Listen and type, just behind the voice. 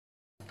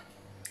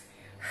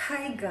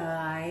Hi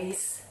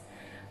guys!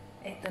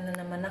 Ito na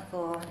naman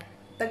ako.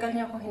 Tagal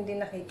niyo akong hindi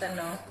nakita,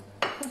 no?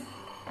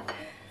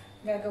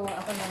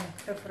 Gagawa ako ng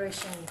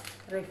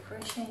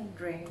refreshing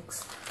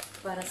drinks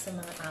para sa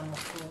mga amo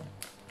ko.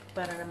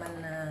 Para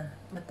naman na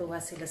matuwa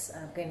sila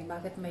sa akin.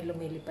 Bakit may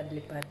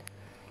lumilipad-lipad?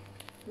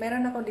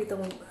 Meron ako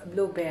ditong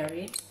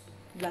blueberry,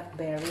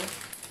 blackberry,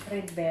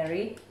 red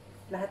berry,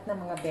 lahat ng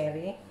mga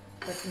berry,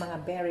 at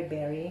mga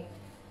berry.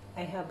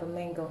 I have a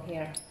mango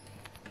here.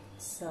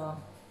 So,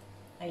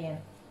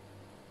 ayan.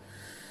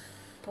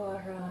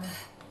 Para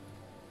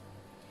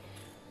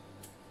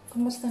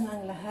kumusta na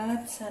ang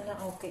lahat? Sana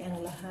okay ang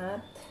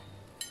lahat.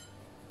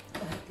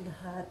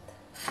 Lahat.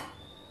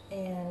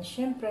 And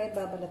syempre,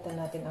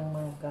 babalatan natin ang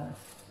mangga.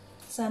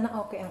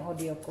 Sana okay ang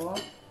audio ko.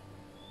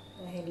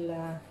 Dahil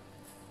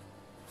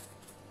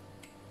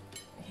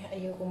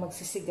ayoko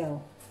magsisigaw.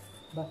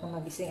 Baka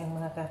magising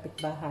ang mga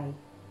kapitbahay.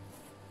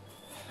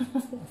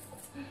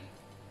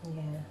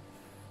 Yeah.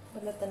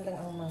 Balatan lang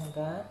ang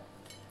mangga.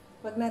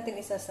 Huwag natin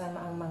isasama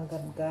ang mangga,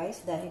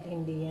 guys, dahil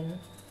hindi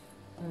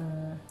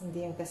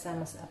yan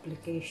kasama sa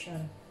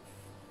application.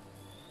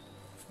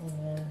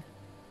 Ayan.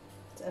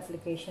 Sa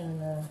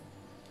application na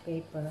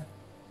paper.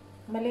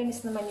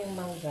 Malinis naman yung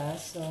mangga,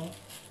 so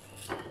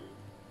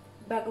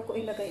bago ko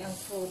ilagay ang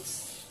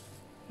fruits,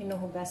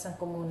 hinuhugasan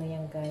ko muna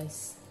yan,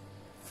 guys.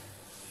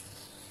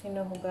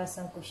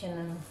 Hinuhugasan ko siya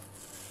ng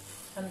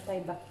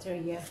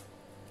antibacteria.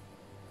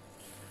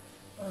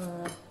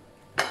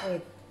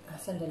 Wait.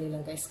 Sandali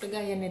lang, guys.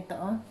 Kagaya nito,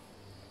 oh.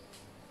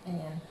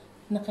 Ayan.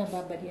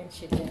 Nakababad yan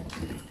siya dyan.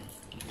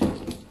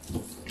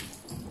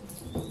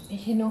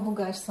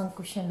 Hinuhugasan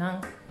ko siya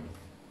ng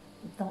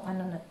itong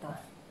ano na to.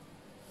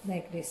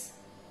 Like this.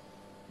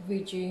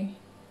 Veggie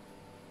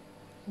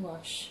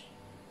wash.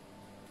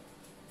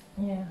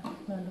 Ayan.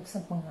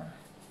 Naluksan pa nga.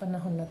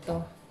 Panahon na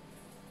to.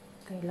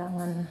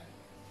 Kailangan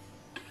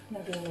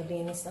naging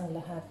malinis ang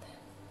lahat.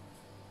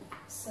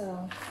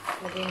 So,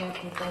 lagay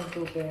natin itong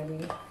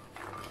blueberry.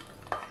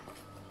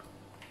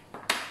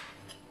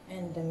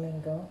 And the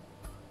mango.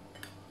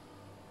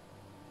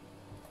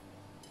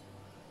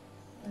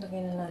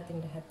 Lagyan na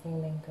natin lahat ng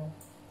mango.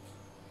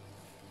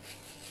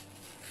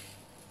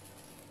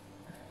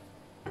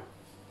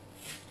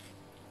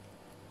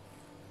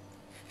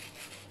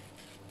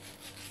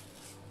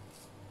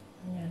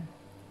 Ayan.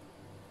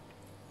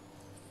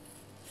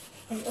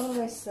 I'm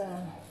always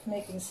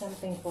making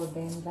something for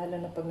them, lalo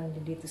na pag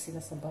nandito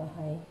sila sa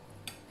bahay.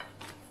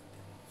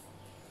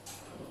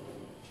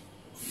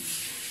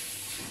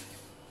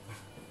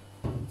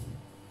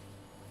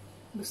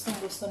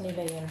 Gustong-gusto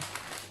nila yan.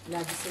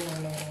 Lagi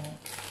silang may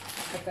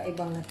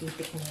kakaibang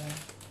natitik niya.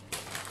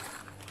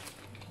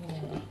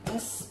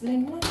 Mas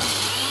blend na.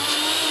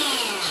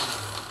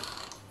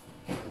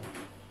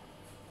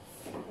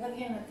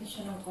 Lagyan natin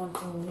siya ng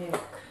konting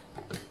milk.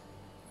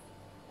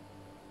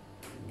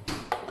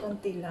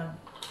 Konti lang.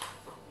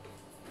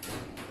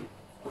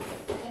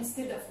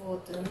 Instead of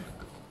water.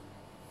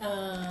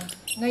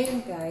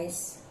 Ngayon,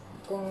 guys,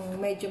 kung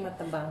medyo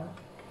matabang,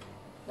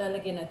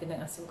 lalagyan natin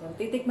ng asukal.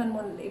 Titikman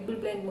muna,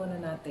 i-blend muna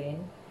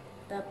natin.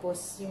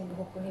 Tapos, yung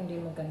buhok ko hindi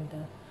maganda.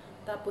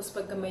 Tapos,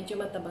 pagka medyo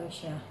matabang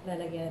siya,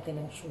 lalagyan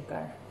natin ng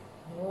sugar.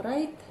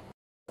 Alright?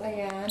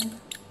 Ayan.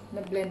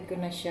 Na-blend ko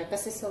na siya.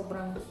 Kasi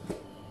sobrang,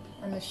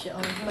 ano siya,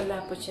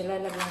 malapot siya.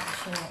 Lalagyan ko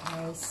siya ng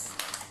ice.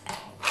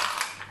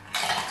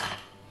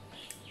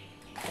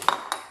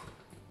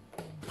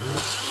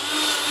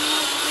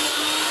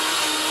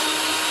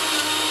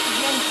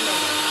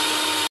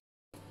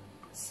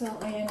 So,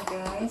 ayan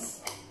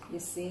guys. You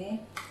see?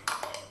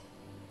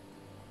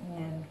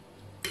 Ayan.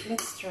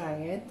 Let's try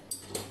it.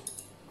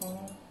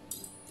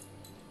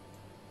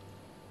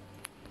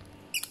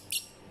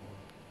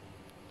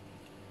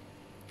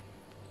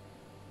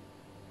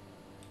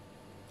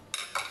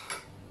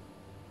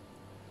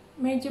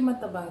 Medyo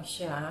matabang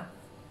siya.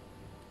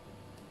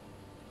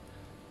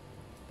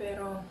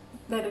 Pero,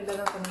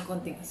 dadagdagan ko ng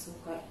konting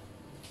asukal.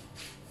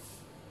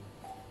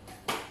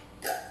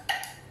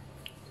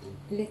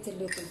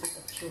 Little bit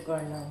of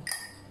sugar lang.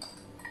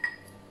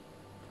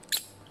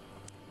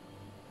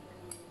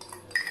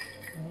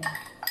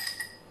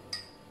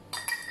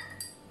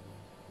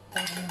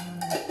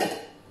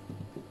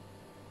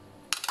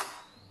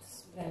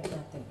 Blend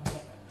natin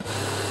ulit.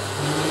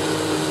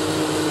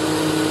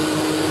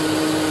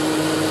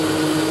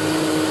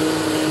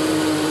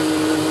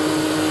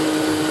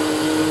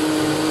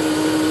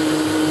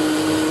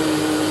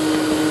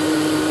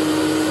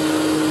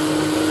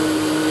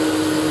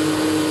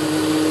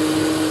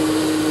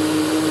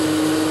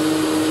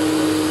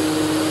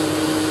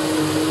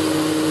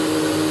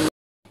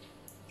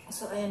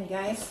 So, ayan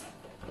guys.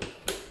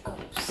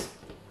 Oops.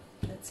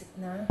 That's it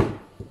na.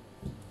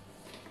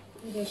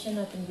 Ilagay siya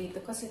natin dito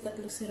kasi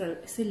tatlo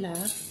sila.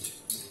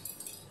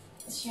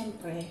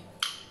 Siyempre,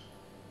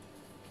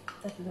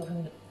 tatlo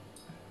rin.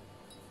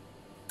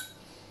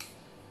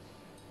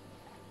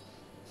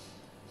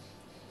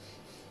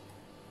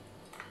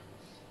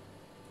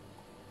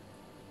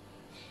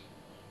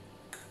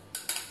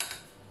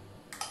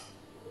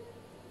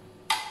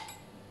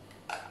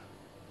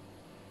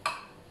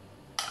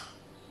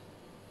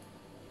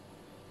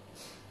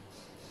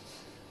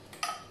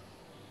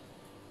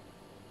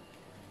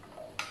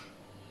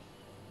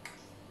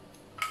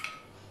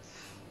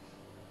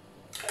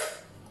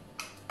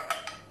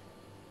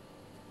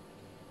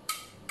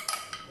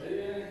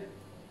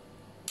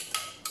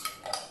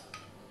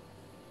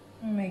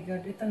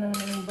 God, ito na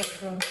yung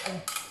background ko.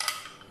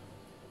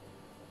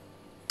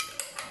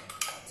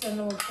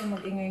 Sana huwag ko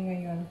mag-ingay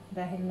ngayon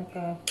dahil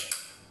naka-video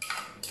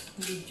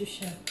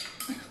siya.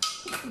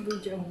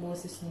 Video ang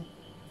boses niya.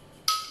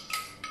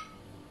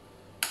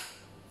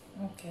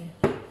 Okay.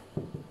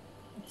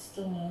 It's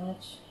too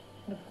much.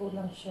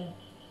 Nagkulang siya.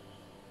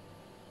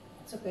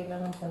 So,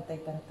 kailangan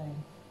pantay-pantay.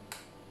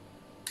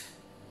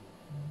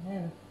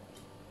 Ayan.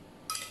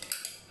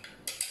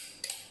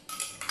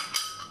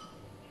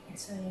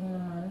 Sayang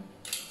naman.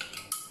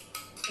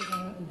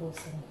 Kailangan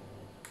ubusin.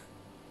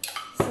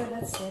 So,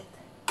 that's it.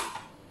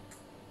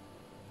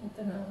 Ito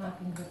na ang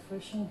aking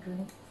refreshing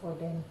drink for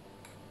them.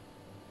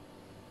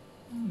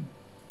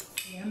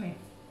 Yummy.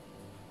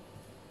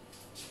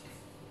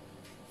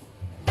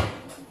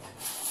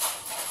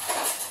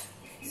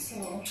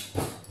 So,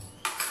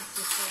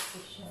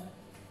 isi-serve siya.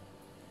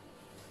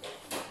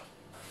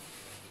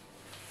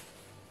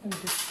 And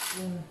this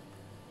spoon.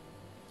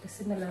 Kasi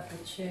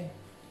malapit siya.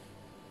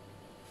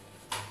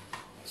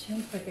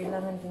 Siyempre,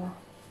 kailangan din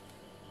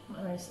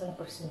maayos ang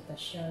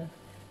presentasyon.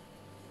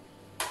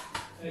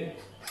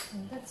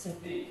 And that's it.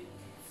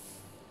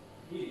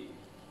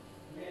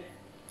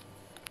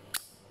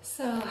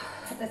 So,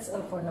 that's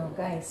all for now,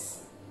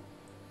 guys.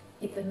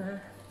 Ito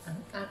na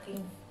ang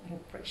aking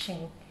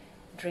refreshing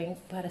drink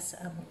para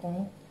sa amo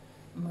kong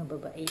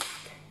mababait.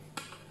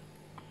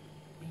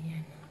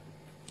 Ayan.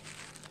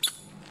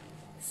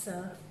 So,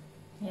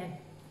 yan.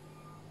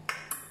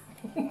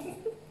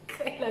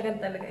 Kailangan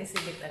talaga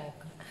isigitan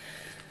ko.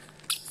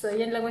 So,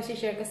 yan lang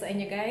share ko sa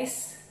inyo,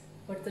 guys.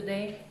 For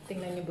today,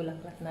 tingnan niyo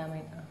bulaklak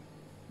namin.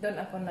 Doon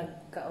ako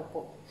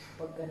nagkaupo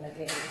pag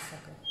nag-i-alis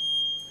ako.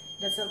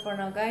 That's all for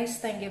now, guys.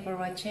 Thank you for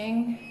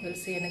watching. We'll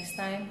see you next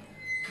time.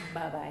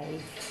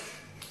 Bye-bye.